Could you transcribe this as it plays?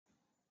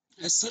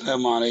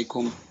Assalamu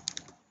alaikum.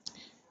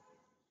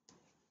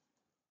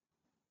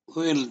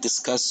 We'll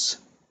discuss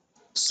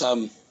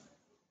some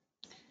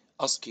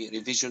OSCE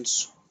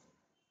revisions.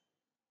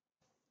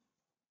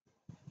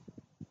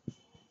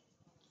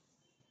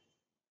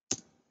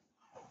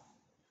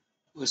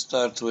 We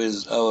start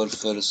with our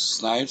first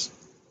slide.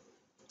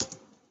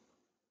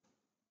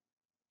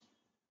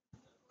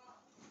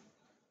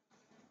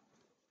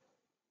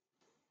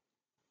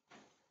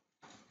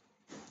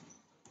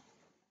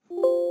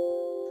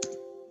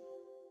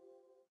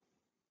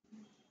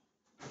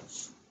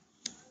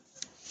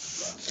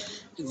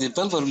 The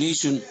valvular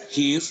lesion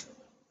here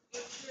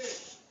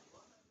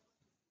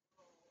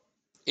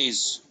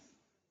is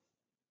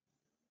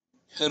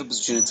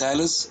herpes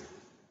genitalis,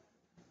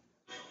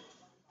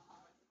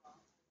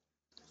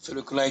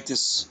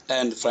 folliculitis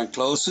and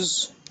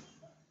franklosis,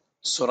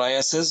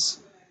 psoriasis,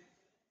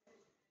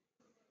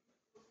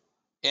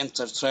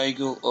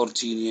 intertrigo or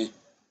tinea.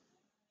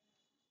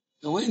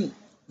 When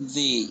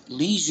the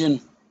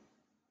lesion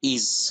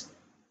is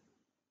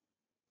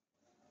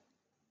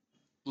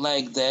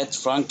like that,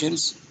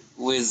 frankles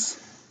with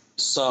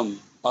some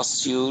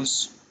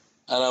pustules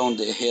around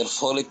the hair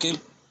follicle,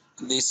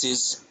 this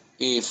is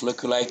a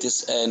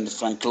folliculitis and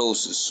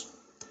franklosis.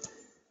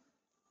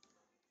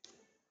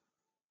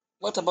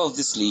 What about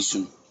this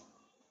lesion?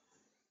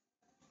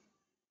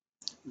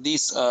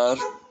 These are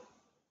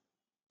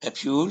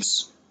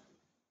papules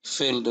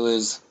filled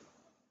with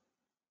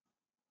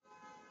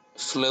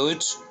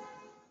fluid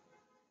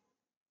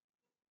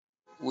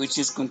which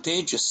is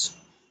contagious.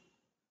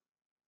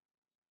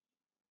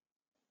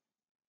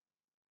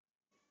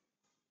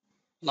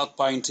 Not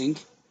pointing.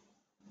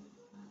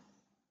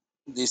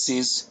 This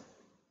is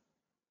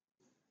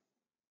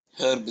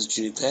herpes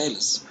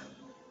genitalis.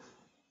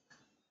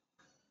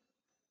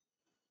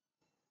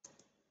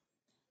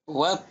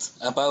 What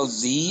about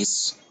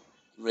these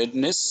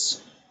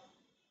redness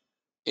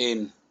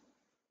in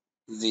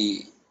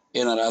the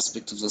inner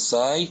aspect of the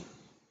thigh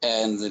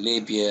and the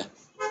labia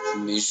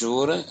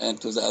majora,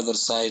 and to the other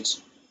side?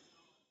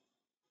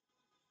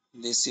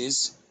 This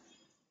is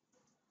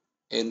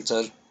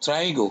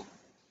intertrigo.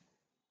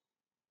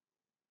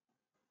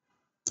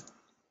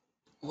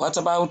 What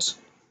about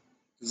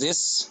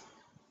this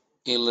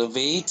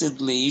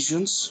elevated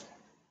lesions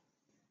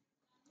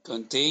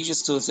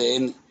contagious to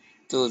the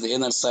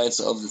inner sides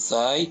of the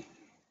thigh,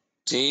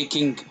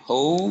 taking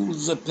whole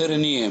the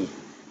perineum,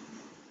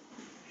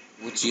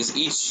 which is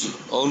itchy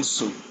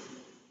also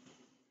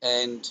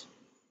and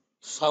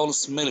foul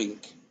smelling?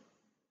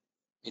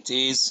 It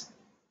is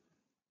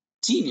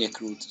tinea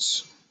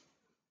crudis.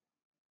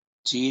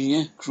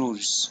 Tinea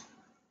crudis.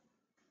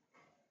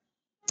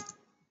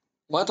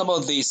 What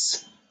about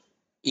this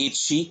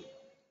itchy,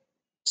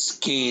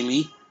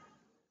 scaly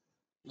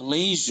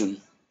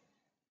lesion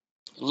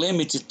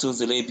limited to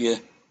the labia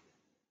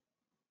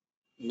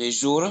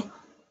majora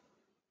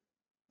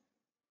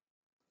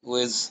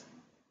with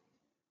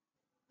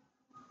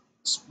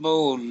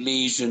small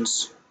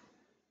lesions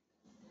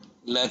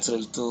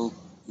lateral to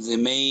the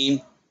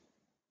main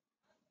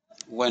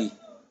one?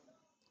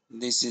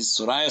 This is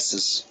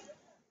psoriasis.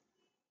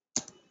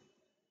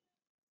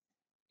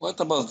 What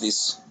about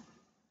this?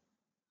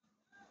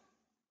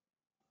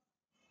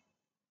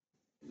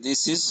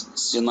 This is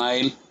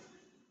senile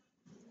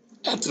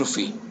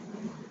atrophy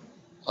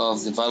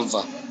of the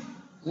vulva.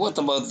 What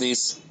about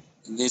this?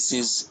 This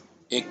is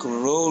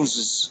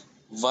acrosis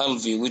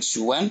valvi, which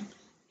one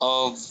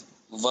of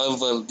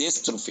vulval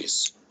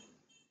dystrophies,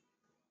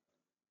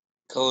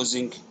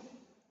 causing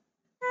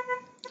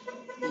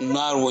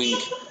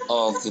narrowing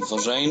of the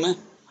vagina,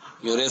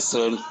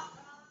 urethral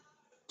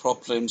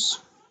problems,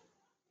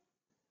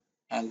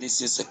 and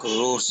this is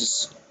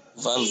acrosis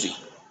valvi.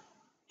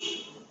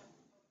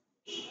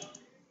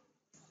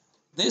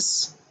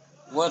 This,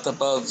 what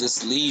about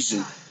this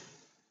lesion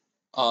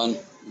on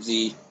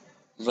the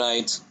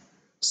right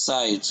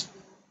side,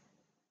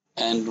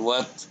 and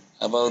what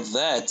about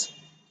that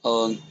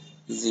on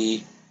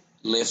the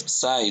left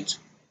side?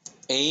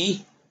 A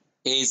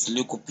is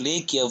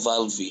leukoplakia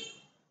valvi,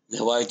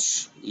 the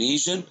white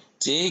lesion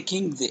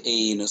taking the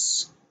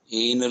anus,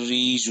 anal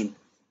region,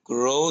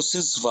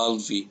 crosses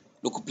valvi,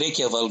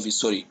 leukoplakia valvi,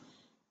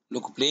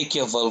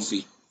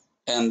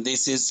 and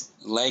this is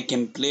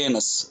lichen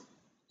planus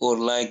or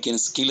lichen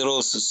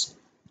sclerosus,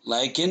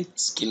 lichen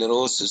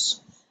sclerosus,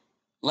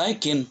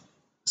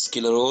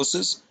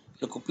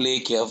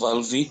 leukoplakia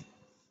valvi,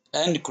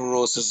 and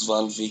crosses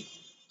valvi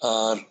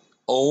are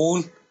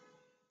all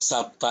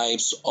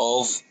subtypes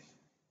of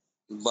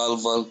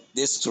vulval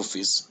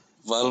dystrophies.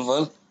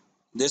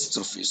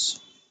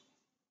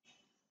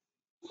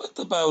 What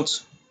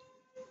about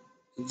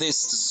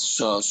this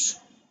discharge?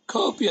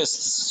 Copious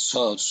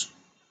discharge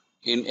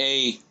in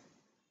A.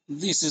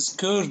 This is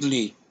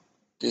curdly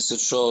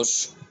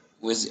discharge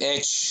with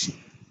H.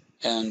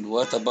 And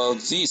what about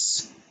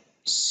this?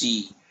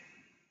 C.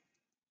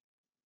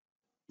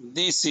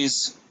 This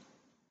is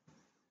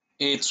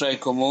a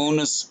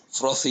trichomonas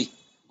frothy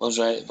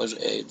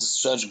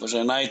discharge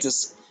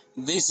vaginitis.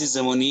 This is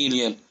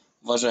ammonial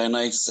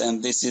vaginitis,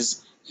 and this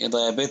is a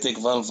diabetic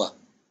vulva.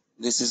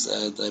 This is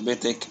a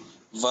diabetic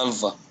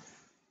vulva.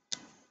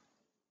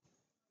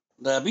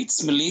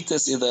 Diabetes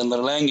mellitus is the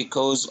underlying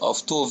cause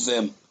of two of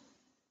them.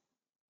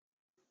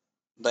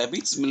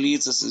 Diabetes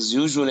mellitus is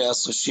usually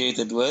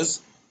associated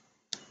with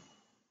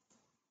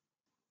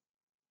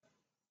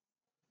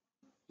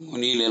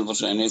monilial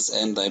vaginitis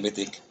and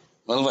diabetic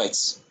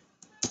vulvitis.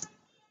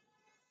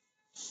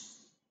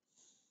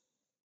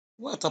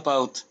 What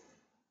about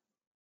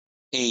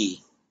A?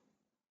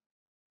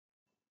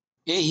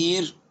 A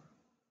here,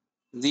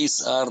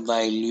 these are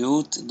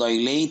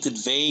dilated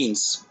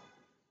veins.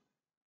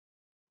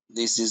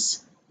 This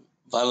is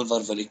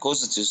vulvar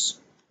varicosities,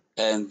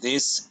 and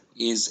this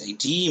is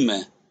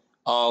edema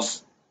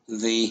of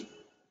the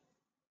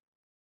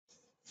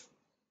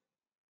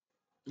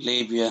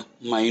labia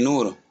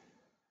minora.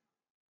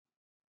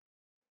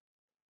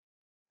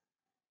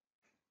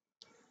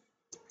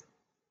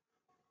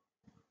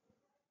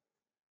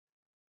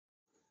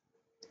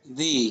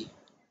 The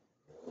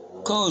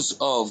cause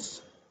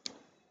of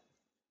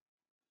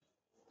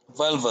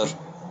vulvar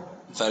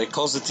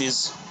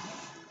varicosities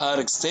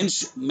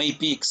may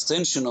be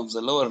extension of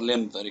the lower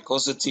limb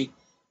varicosity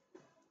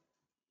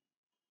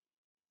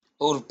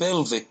or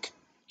pelvic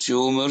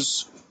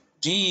tumors,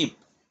 deep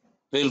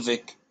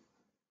pelvic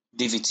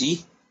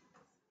DVT,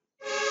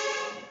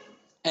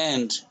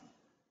 and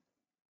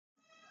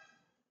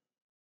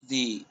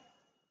the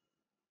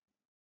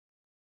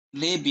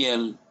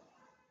labial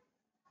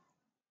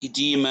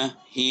edema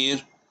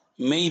here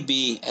may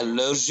be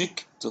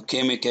allergic to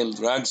chemical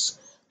drugs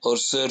or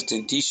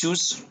certain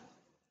tissues,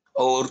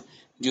 or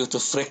due to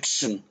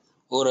friction,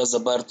 or as a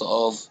part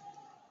of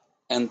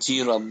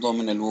anterior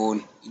abdominal wall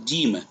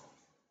edema.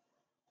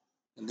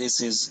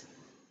 This is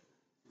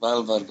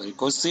vulvar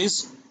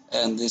varicosities,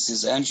 and this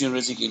is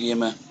angioretic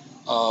edema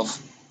of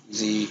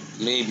the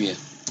labia.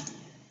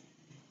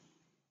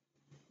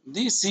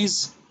 This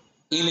is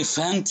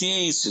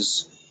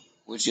elephantiasis,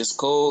 which is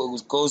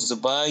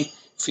caused by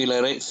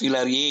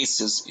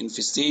filariasis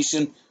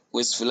infestation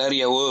with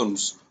filaria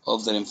worms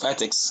of the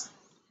lymphatics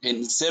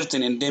in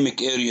certain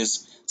endemic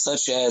areas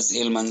such as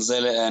El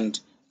Manzala and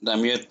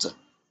Damietta.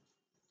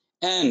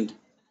 And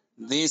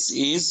this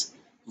is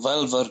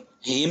vulvar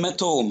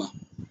hematoma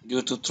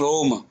due to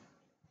trauma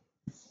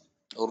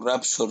or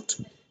ruptured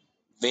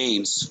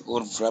veins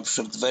or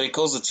ruptured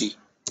varicosity.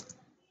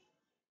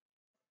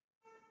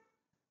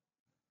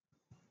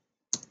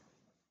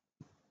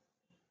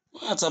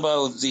 What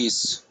about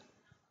this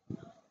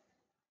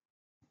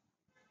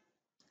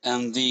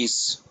and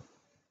this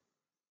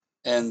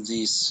and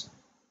this?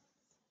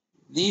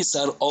 These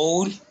are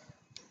all,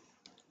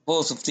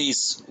 both of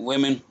these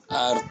women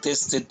are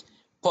tested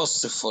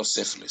positive for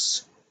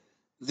syphilis.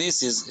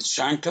 This is a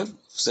chancre of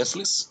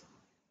syphilis,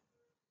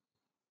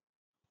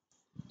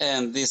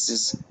 and this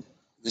is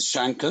the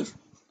chancre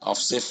of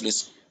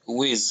syphilis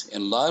with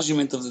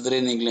enlargement of the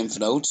draining lymph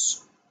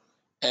nodes,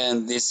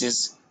 and this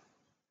is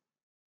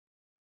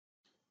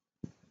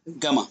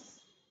gamma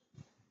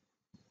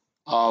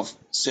of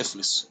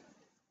syphilis.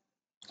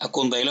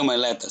 Condyloma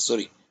lata,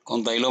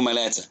 condyloma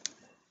lata,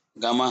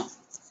 gamma,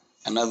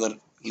 another,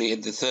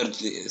 the third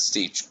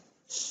stage.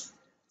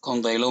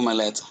 Condyloma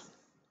lata,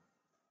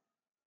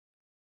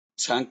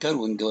 chancre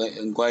with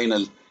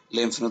inguinal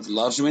lymph node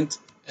enlargement,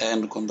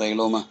 and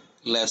condyloma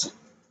lata.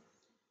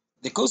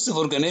 The cause of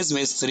organism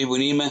is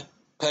Treponema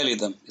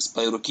pallidum,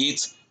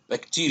 spirochete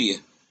bacteria.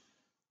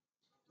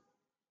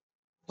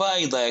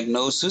 By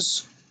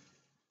diagnosis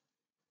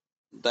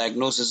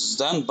is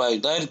done by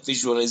direct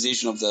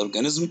visualization of the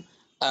organism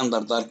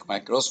under dark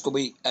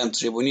microscopy and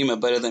Treponema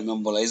pallidum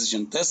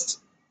embolization test.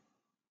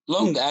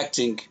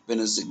 Long-acting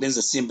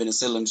benzazine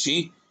penicillin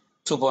G,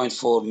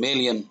 2.4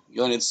 million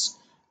units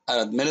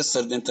are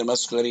administered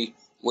intramuscularly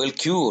will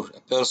cure a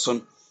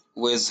person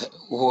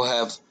who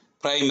have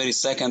primary,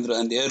 secondary,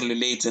 and early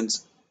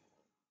latent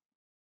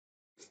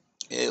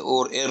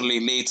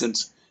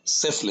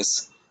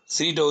syphilis.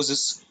 3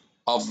 doses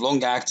of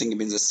long-acting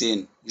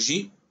penicillin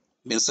G,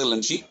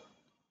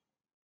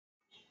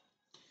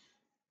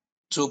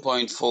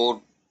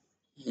 2.4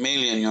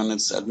 million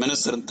units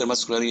administered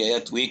intramuscularly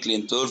at weekly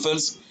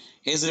intervals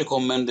is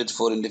recommended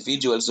for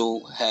individuals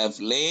who have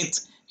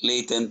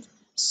latent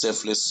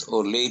syphilis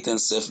or latent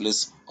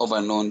syphilis of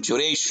unknown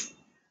duration.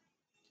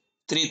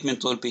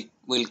 Treatment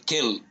will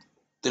kill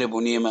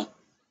Treponema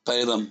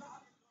pallidum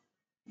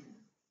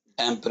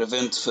and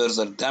prevent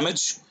further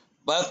damage,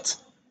 but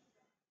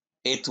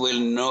it will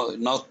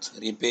not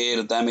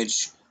repair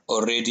damage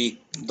already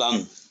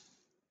done.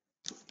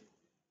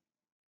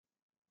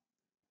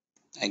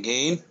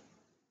 Again,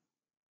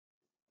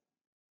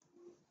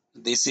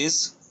 this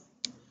is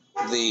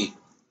the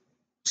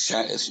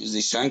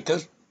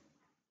chancre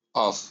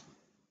of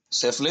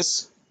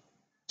syphilis,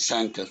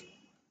 chancre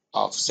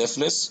of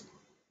syphilis.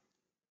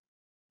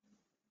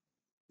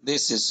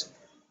 This is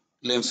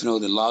lymph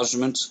node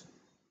enlargement,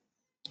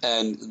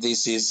 and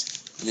this is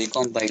the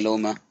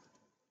condyloma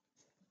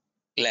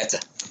lata.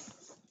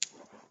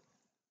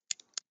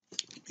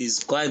 It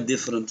is quite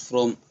different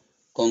from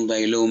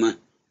condyloma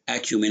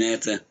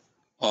acuminata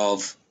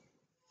of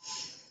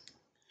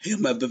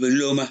human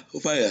papilloma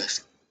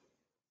virus.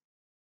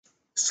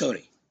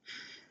 Sorry.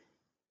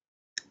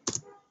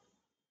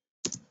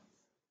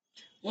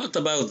 What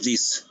about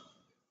this?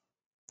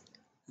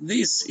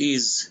 This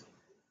is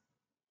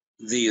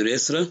the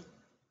urethra,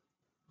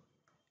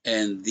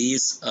 and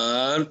these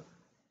are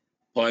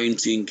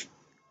pointing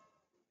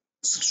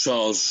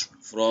discharge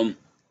from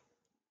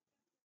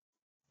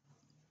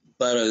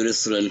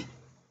paraurethral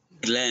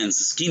glands,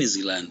 skinny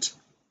gland.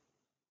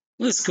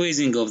 With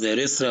squeezing of the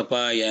urethra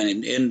by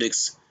an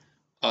index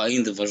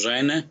in the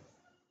vagina,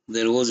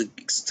 there was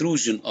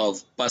extrusion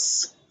of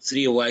pus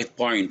 3 white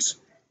points,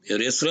 the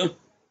urethra,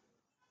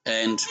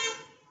 and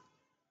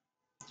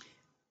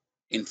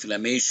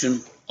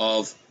inflammation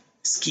of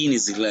skinny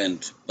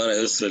gland,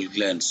 paraurethral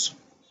glands.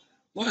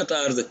 What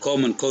are the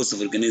common causes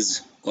of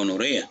organism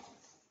gonorrhea?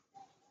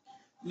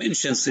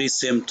 Mention 3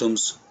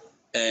 symptoms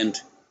and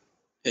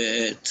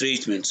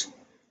treatment.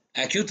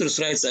 Acute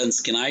urethritis and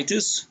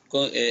skinitis,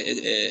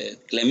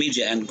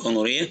 chlamydia and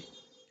gonorrhea,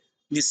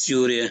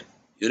 dysuria,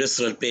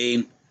 urethral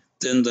pain,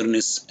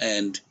 tenderness,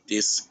 and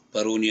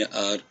dyspareunia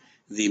are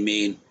the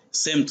main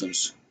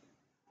symptoms.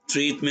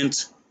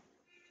 Treatment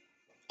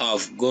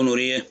of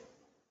gonorrhea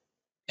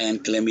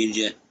and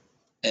chlamydia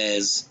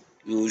as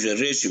usual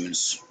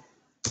regimens.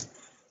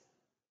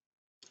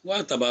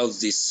 What about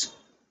this?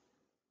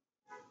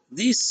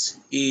 This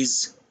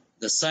is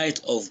the site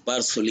of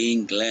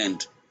Bartholin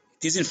gland.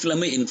 It is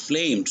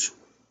inflamed,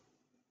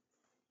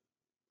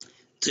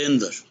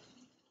 tender,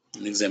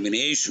 an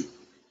examination.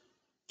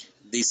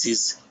 This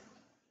is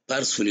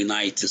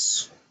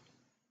Bartholinitis.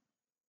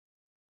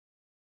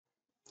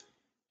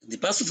 The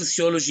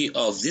pathophysiology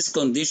of this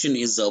condition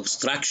is the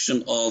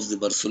obstruction of the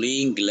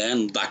Bartholin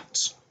gland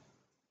duct.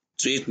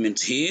 Treatment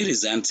here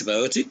is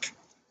antibiotic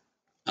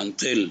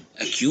until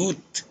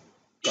acute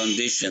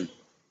condition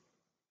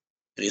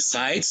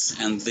resides,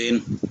 and then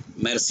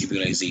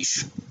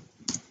marsupialization.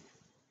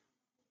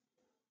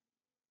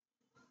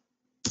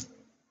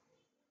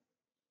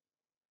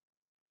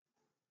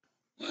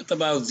 What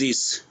about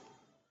this?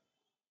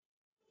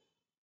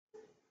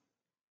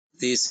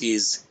 This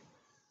is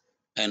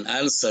an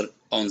ulcer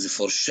on the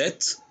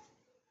fourchette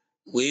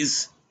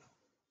with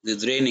the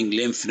draining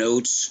lymph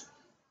nodes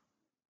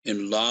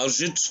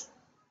enlarged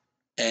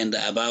and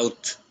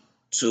about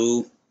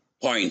 2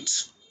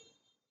 points.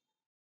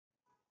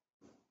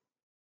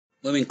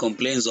 Women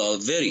complain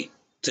of very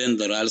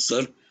tender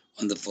ulcer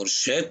on the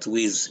fourchette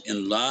with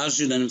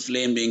enlarged and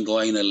inflamed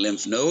inguinal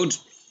lymph node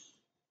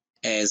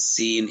as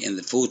seen in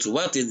the photo.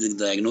 What is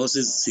the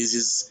diagnosis? This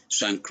is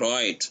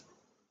chancroid.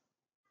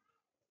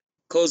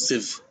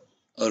 Causative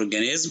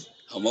organism,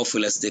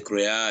 Haemophilus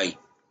decrei.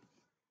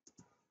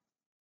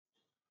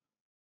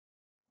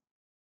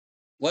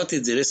 What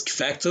is the risk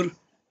factor?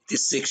 It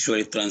is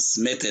sexually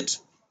transmitted.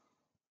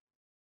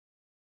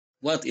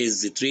 What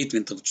is the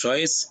treatment of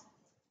choice?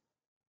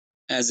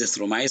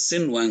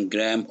 Azithromycin 1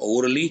 gram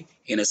orally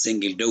in a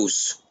single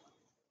dose,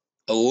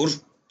 or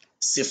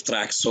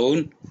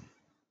ceftriaxone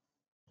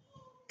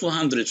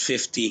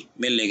 250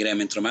 milligram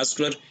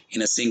intramuscular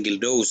in a single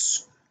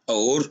dose,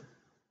 or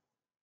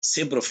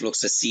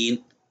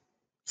ciprofloxacin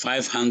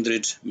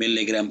 500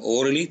 milligram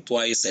orally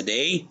twice a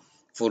day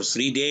for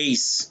 3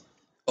 days,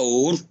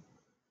 or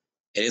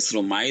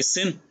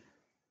erythromycin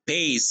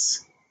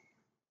paste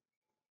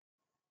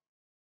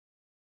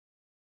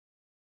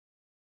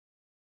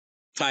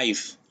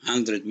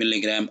 500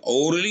 milligram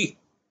orally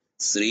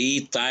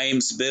 3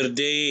 times per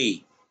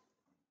day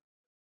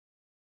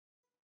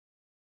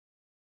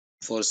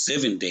for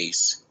 7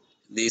 days.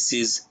 This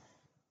is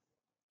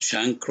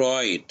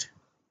chancroid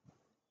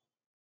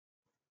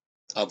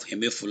of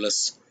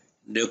Haemophilus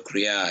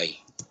decrei.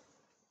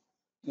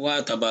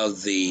 What about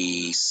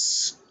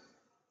this?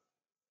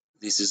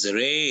 This is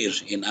rare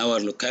in our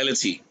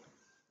locality.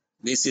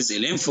 This is a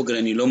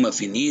lymphogranuloma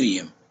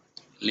venereum.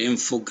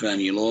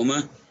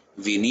 Lymphogranuloma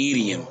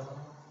venereum.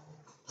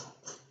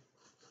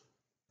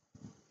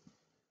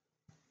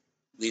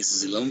 This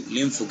is a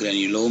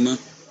lymphogranuloma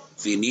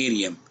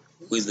venereum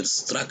with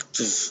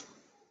obstructive,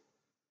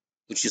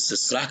 which is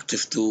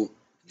obstructive to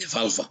the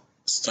vulva,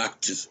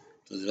 obstructive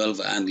to the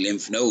vulva and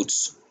lymph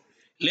nodes.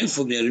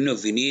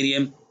 Lymphogranuloma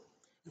venereum,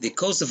 the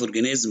cause of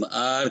organism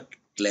are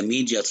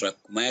Chlamydia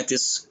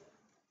trachomatis,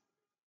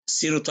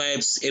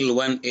 serotypes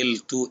L1,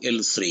 L2,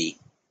 L3.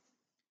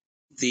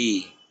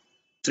 The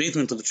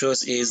treatment of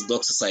choice is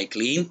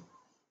doxycycline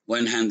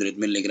 100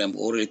 milligram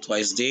orally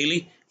twice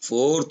daily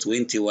for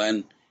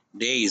 21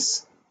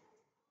 days.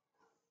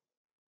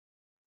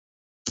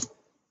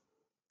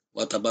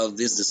 What about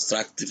this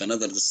destructive,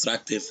 another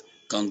destructive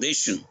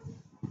condition?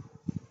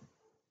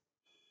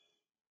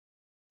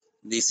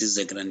 This is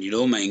the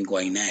granuloma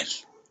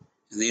inguinal.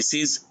 This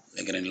is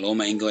the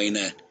granuloma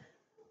inguinal.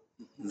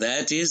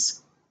 That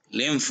is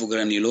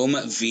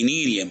lymphogranuloma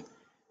venereum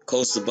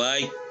caused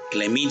by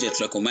Chlamydia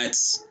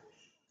trachomatis.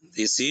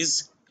 This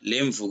is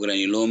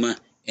lymphogranuloma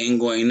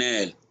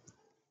inguinal,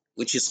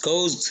 which is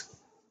caused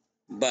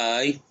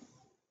by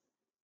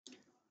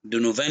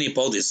Donovani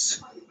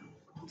bodies.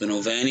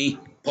 Donovani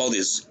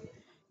bodies.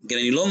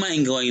 Granuloma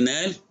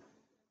inguinal,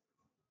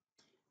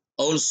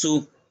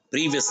 also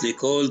previously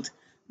called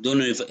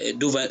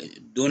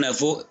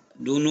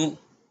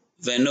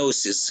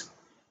donovanosis,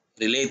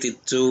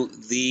 related to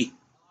the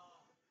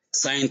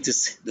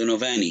scientist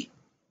Donovani.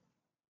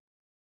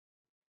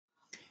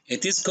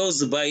 It is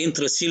caused by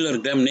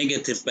intracellular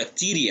gram-negative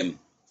bacterium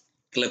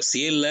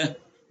Klebsiella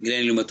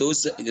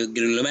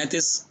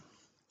granulomatis,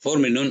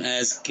 formerly known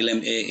as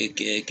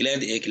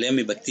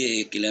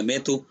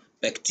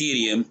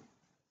Chlamydophobacterium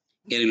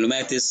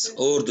granulomatis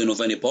or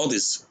Donovani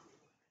bodies.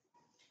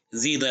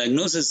 The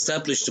diagnosis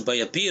established by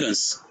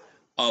appearance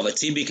of a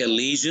typical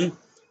lesion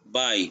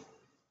by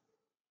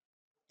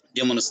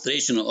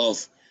demonstration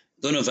of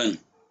Donovan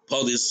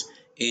bodies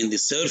in the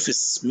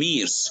surface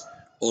smears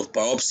or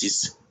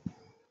biopsies.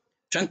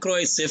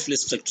 Chancroid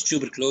syphilis,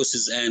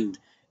 tuberculosis, and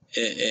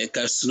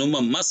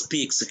carcinoma must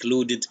be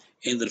excluded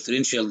in the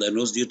differential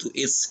diagnosis due to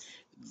its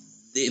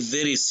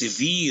very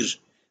severe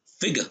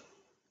figure,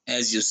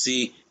 as you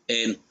see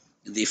in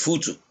the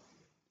photo.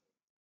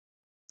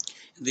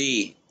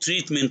 The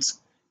treatment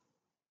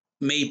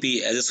may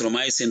be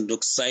azithromycin,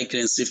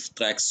 doxycycline,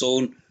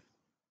 ceftriaxone,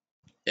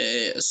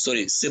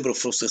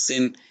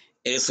 ciprofloxacin,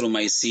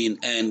 erythromycin,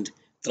 and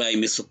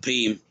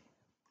trimethoprim,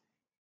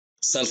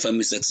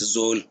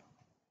 sulfamethoxazole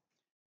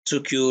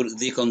to cure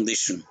the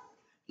condition.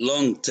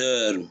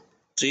 Long-term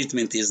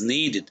treatment is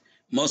needed.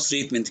 Most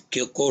treatment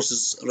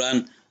courses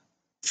run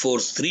for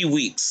 3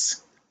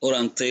 weeks or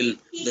until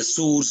the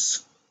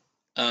sores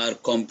are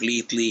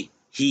completely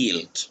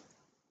healed.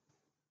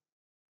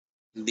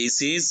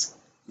 This is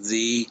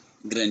the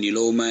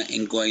granuloma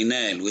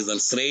inguinal with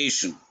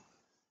ulceration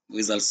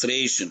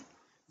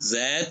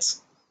that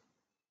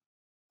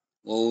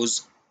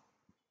was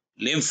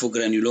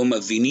lymphogranuloma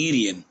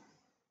venereum,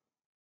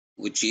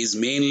 which is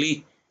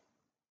mainly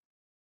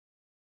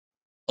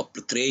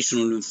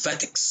obturational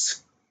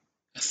lymphatics,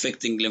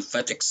 affecting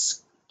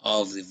lymphatics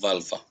of the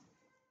vulva.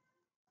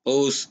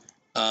 Both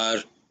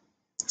are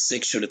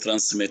sexually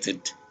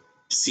transmitted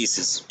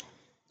diseases,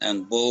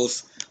 and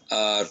both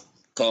are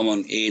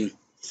common in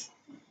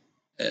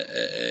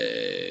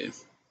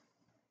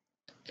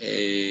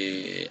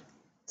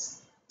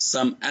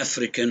some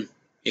African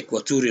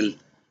equatorial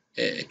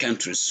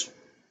countries.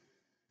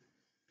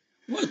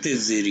 What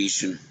is the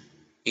region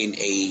in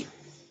A?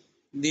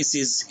 This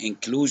is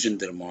inclusion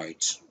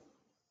dermoid,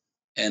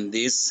 and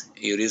this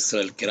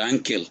urethral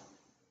crancle.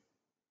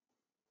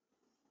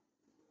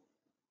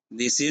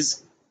 This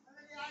is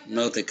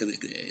not a,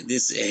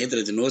 this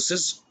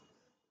hydradenosis,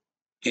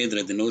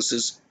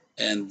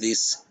 and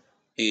this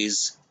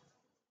is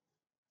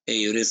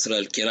a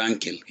urethral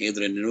crancle.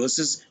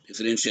 Hydradenosis,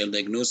 differential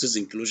diagnosis,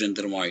 inclusion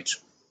dermoid.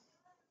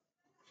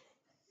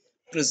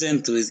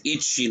 Present with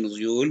itchy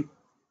nodule,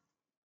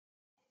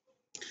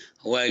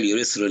 while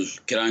urethral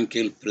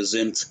crancle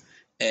present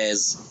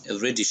as a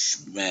reddish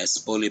mass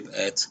polyp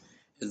at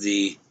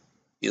the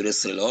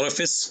urethral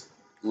orifice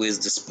with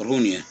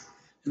dyspareunia.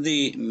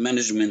 The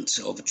management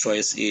of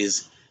choice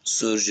is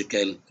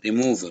surgical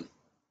removal.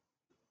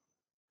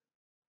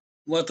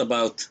 What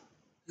about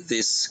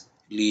this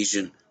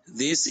lesion?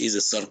 This is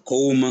a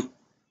sarcoma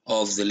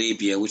of the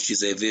labia, which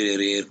is a very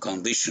rare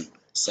condition.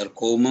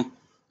 Sarcoma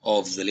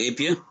of the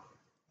labia.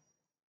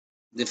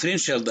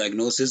 Differential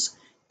diagnosis: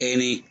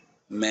 any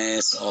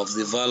mass of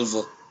the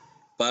vulva,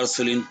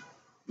 Bartholin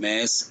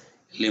mass,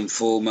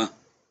 lymphoma,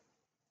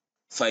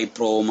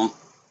 fibroma,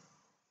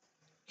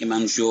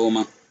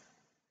 hemangioma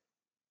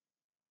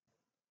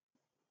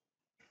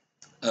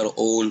are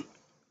all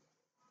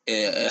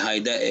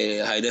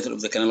hydatid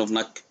of the canal of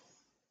neck,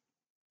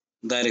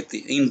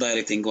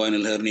 indirect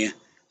inguinal hernia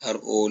are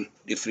all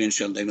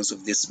differential diagnosis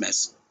of this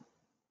mass.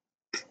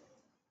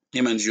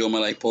 Hemangioma,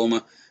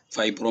 lipoma,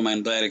 fibroma,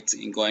 indirect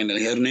inguinal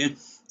hernia,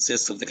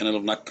 cyst of the canal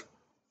of neck.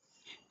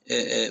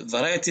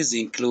 Varieties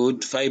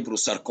include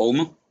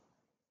fibrosarcoma,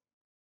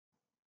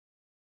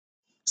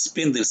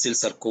 spindle cell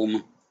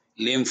sarcoma,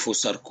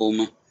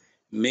 lymphosarcoma,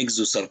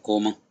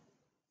 myxosarcoma,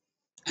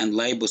 and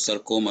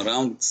liposarcoma,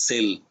 round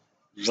cell,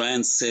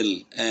 giant cell,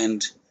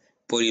 and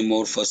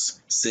polymorphous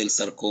cell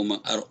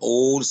sarcoma are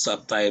all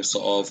subtypes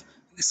of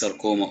the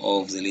sarcoma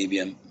of the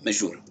labia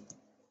majora.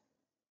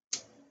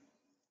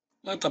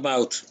 What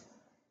about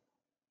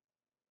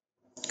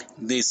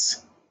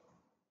this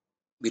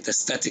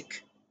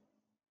metastatic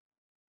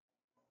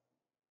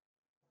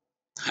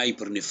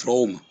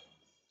hypernephroma?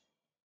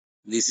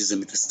 This is a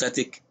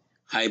metastatic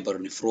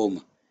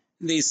hypernephroma.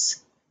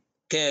 This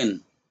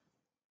can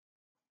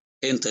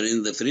enter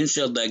in the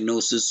differential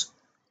diagnosis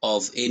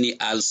of any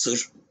ulcer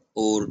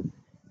or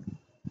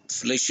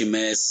fleshy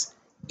mass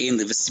in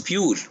the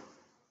vestibule.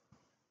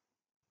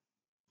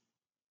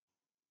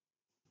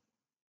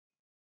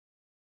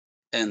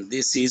 And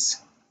this is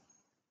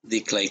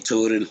the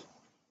clitoral.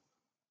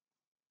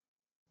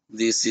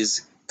 This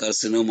is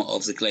carcinoma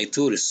of the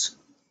clitoris,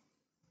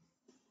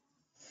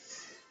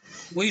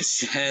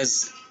 which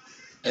has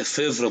a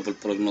favorable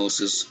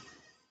prognosis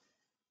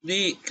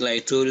The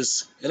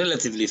clitoris,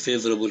 relatively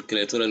favorable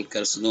clitoral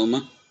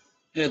carcinoma,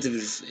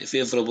 relatively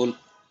favorable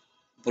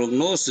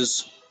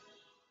prognosis,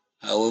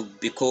 however,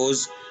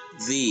 because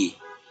the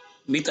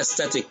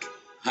metastatic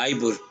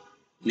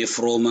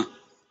hypernephroma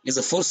is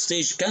a fourth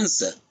stage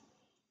cancer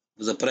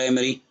with a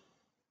primary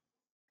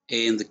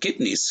in the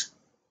kidneys.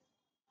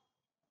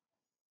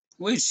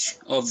 Which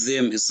of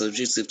them is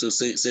subjective to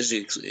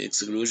surgical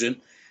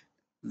exclusion?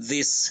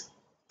 This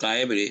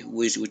type,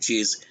 which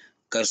is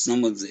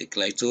carcinoma of the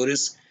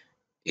clitoris,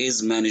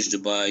 is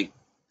managed by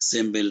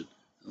simple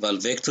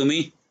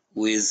valvectomy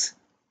with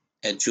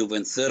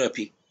adjuvant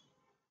therapy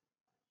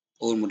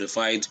or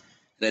modified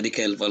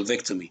radical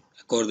valvectomy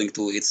according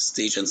to its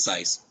stage and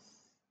size.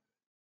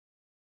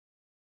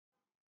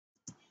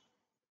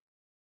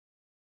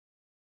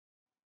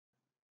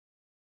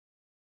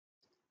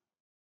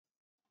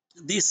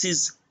 This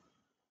is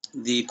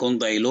the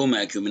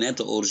condyloma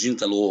acuminata or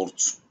genital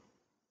warts.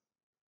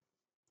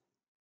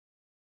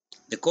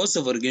 The cause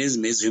of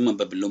organism is human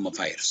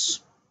papillomavirus.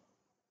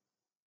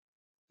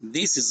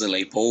 This is a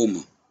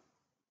lipoma.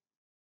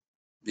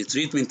 The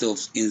treatment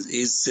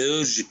is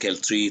surgical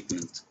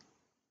treatment,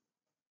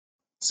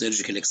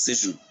 surgical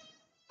excision,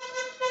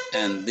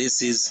 and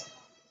this is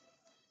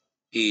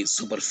a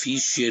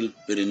superficial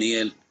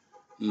perineal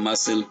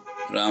muscle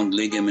round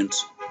ligament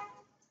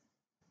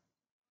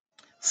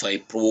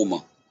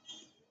fibroma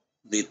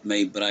that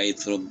may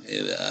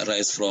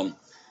arise from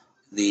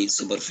the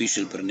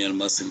superficial perineal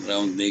muscle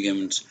round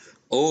ligament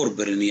or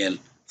perineal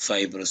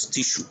fibrous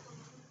tissue.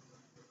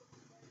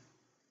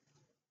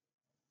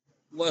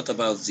 What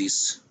about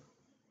this?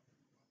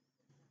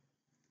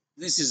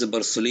 This is a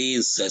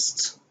Bartholin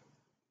cyst.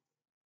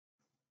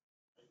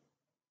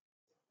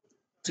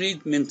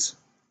 Treatment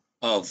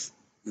of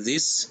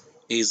this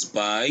is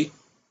by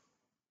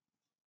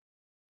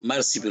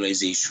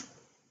marsupialization.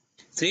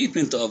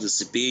 Treatment of the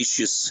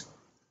sebaceous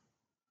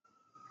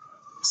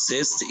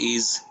cyst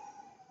is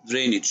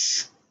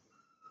drainage.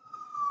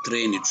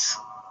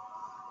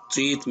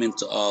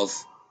 Treatment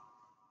of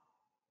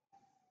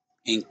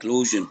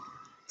inclusion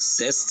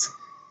cyst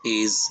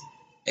is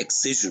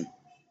excision.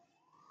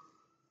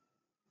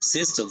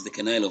 Cyst of the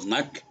canal of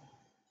neck,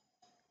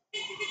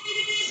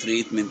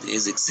 treatment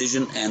is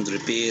excision and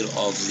repair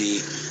of the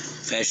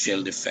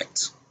fascial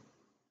defect.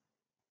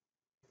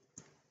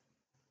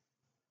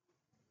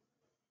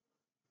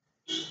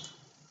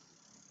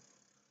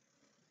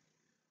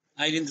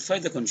 Identify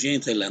the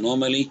congenital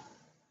anomaly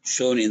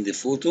shown in the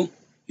photo,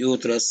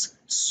 uterus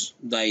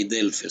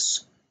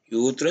didelphys.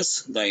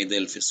 Uterus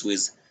didelphys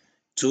with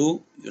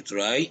 2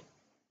 uteri,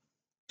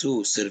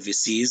 2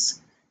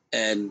 cervices,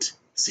 and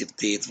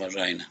septate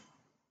vagina.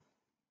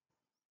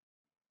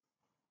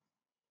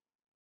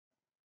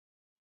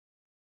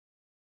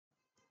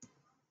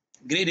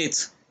 Grade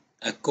it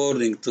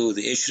according to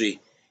the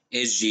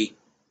SG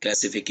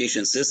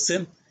classification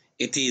system.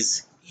 It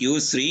is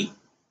U3,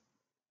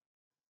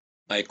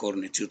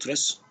 bicornate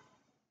uterus,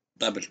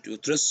 double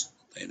uterus,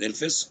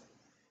 didelphys,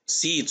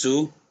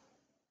 C2,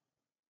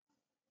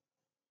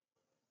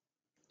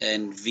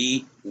 and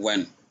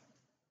V1.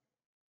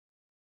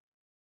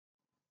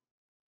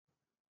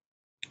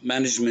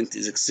 Management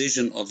is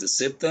excision of the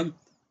septum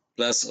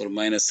plus or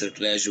minus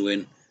cerclage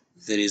when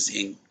there is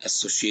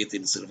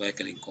associated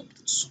cervical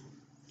incompetence.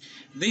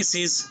 This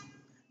is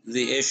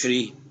the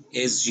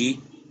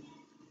SG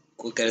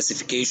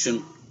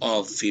classification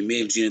of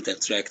female genital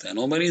tract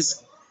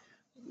anomalies.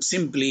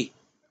 Simply,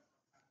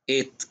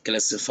 it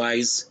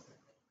classifies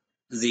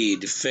the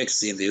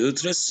defects in the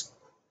uterus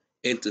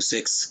into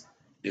 6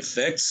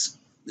 defects,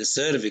 the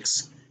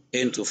cervix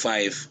into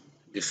 5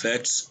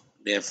 defects,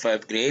 they have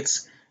 5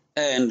 grades,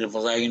 and the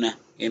vagina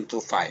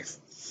into 5.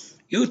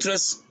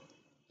 Uterus,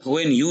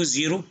 when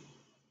U0,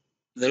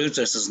 the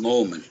uterus is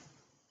normal.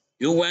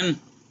 U1,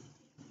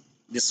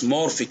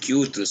 dysmorphic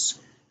uterus,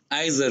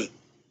 either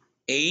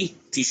A,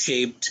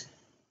 T-shaped,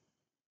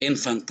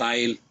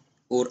 infantile,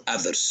 or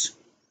others.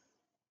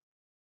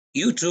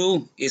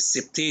 U2 is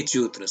septate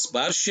uterus,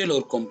 partial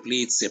or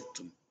complete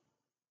septum.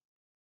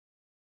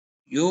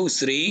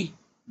 U3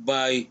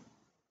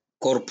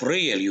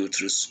 bicorporeal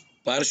uterus,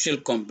 partial,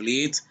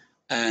 complete,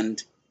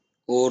 and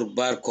or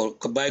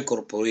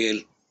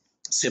bicorporeal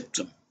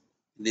septum.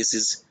 This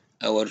is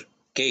our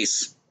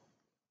case.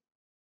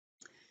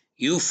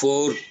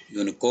 U4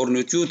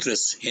 unicornate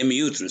uterus,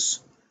 hemiuterus,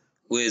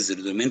 with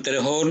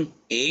rudimentary horn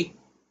A,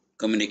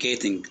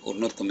 communicating or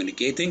not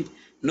communicating,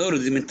 no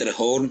rudimentary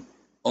horn,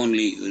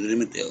 only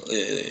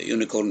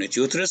unicornate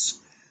uterus.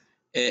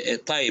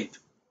 Type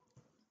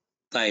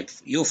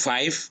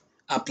U5,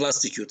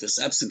 aplastic uterus,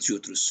 absent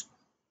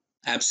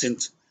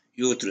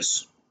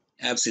uterus,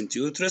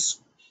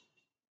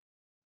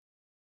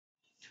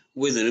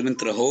 with a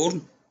rudimentary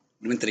horn,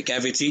 rudimentary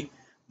cavity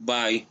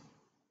by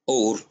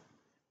or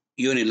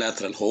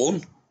unilateral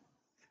horn,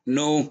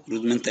 no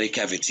rudimentary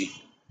cavity.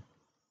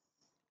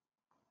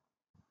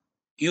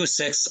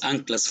 U6,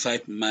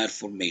 unclassified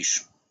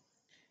malformation.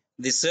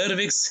 The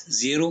cervix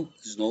 0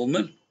 is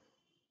normal,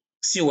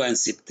 C1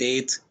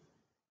 septate,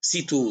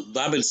 C2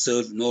 double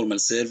normal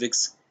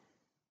cervix,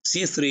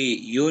 C3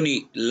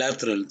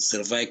 unilateral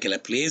cervical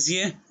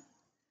aplasia,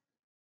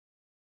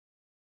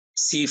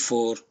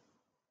 C4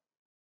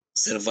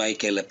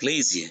 cervical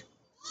aplasia,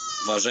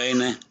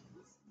 vagina,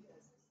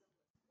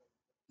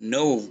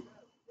 no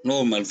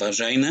normal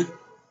vagina,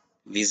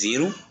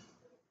 V0,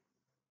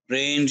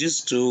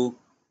 ranges to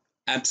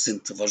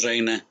absent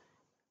vagina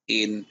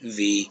in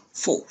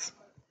V4.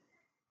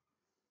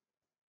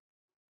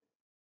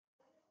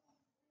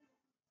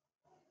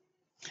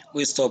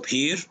 We stop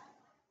here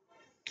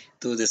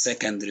to the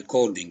second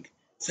recording.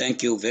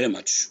 Thank you very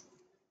much.